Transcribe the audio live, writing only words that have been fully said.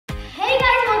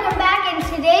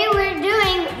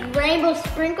rainbow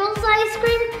sprinkles ice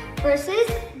cream versus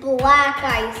black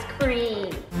ice cream.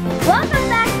 Welcome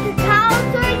back to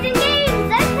Cows, Toys, and Games.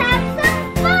 Let's have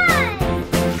some fun!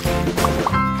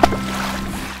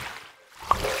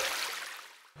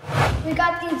 We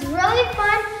got these really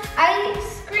fun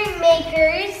ice cream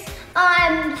makers.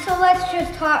 So let's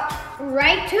just hop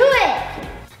right to it.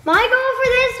 My goal for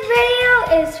this video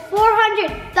is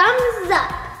 400 thumbs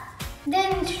up. The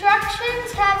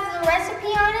instructions have the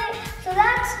recipe on it, so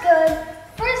that's good.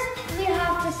 First, we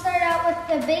have to start out with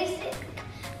the basic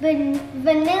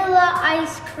vanilla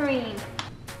ice cream.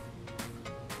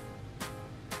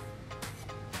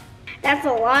 That's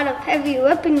a lot of heavy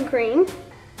whipping cream.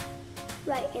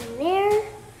 Right in there.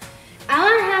 I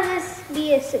want to have this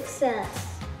be a success.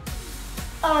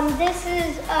 This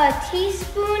is a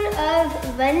teaspoon of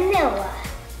vanilla,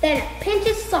 then a pinch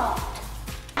of salt.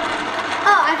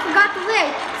 Oh, I forgot the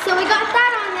lid. So we got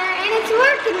that on there and it's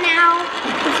working now.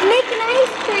 It's making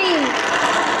ice cream.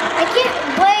 I can't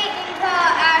wait until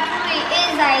it actually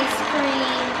is ice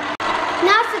cream.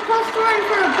 Now it's supposed to run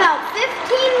for about 15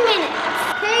 minutes.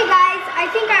 Okay guys, I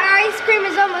think our ice cream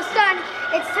is almost done.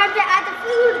 It's time to add the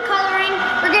food coloring.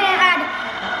 We're gonna add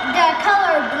the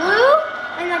color blue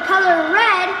and the color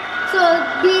red, so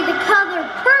it'll be the color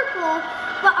purple,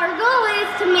 but our goal is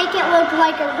to make it look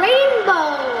like a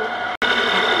rainbow.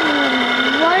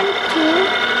 1, 2,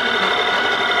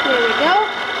 there we go.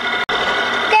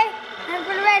 Okay, time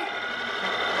for the red.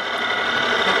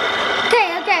 Okay,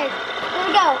 here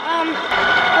we go. Oh,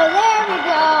 there we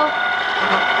go.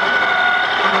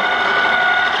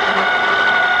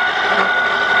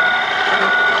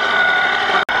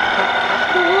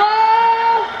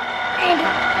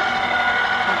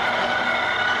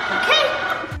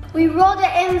 We rolled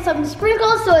it in some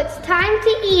sprinkles, so it's time to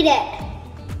eat it.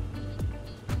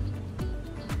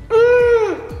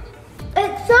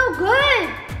 It's so good.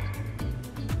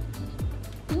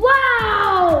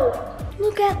 Wow,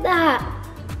 look at that.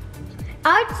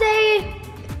 I'd say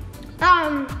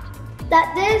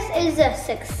that this is a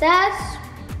success.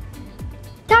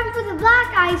 Time for the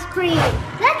black ice cream.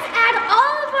 Let's add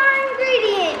all of our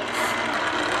ingredients.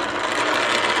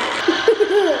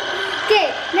 Okay,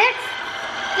 next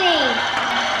thing.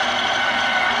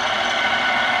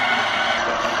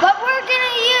 What we're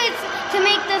gonna use to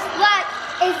make this black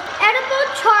is edible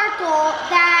charcoal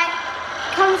that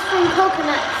comes from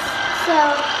coconuts.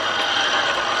 So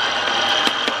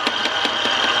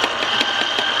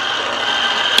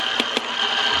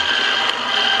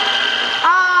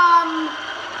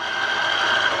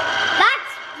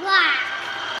that's black.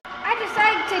 I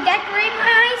decided to decorate my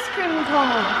ice cream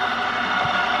cone.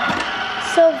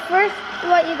 So first,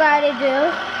 what you gotta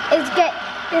do is get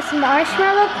this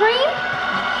marshmallow cream,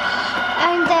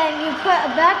 and then you put a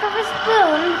back of a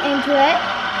spoon into it,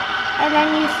 and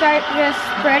then you start just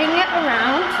spreading it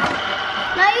around.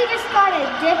 Now you just gotta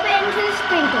dip it into the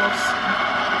sprinkles.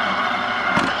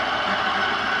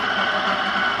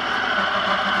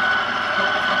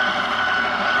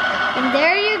 And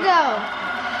there you go.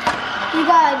 You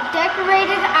got a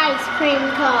decorated ice cream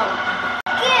cone.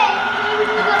 Okay, here's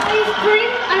the ice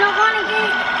cream. I don't want to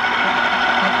get...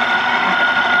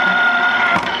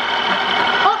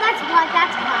 Oh, that's black,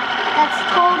 that's black. That's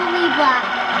totally black.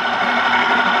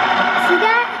 See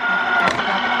that?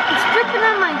 It's dripping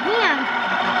on my hand.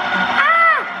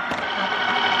 Ah!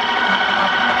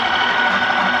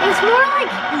 It's more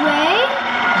like gray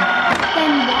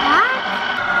than black.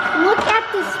 Look at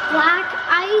this black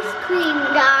ice cream,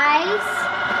 guys.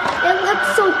 It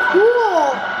looks so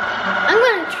cool. I'm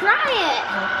gonna try it.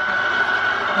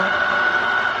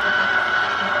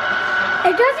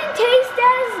 It doesn't taste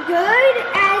as good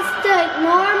as the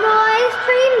normal ice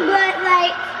cream, but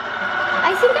like,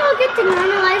 I think I'll get the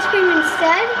normal ice cream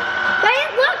instead. But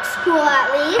it looks cool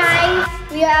at least. Guys,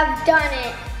 we have done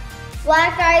it.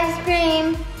 Black ice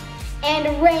cream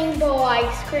and rainbow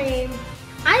ice cream.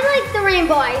 I like the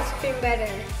rainbow ice cream better.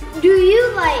 Do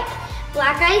you like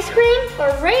black ice cream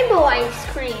or rainbow ice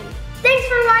cream? Thanks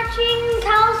for watching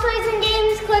Cows, Toys, and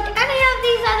Games. Click any of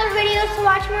these other videos to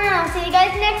watch more, and I'll see you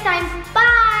guys next time.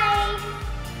 Bye!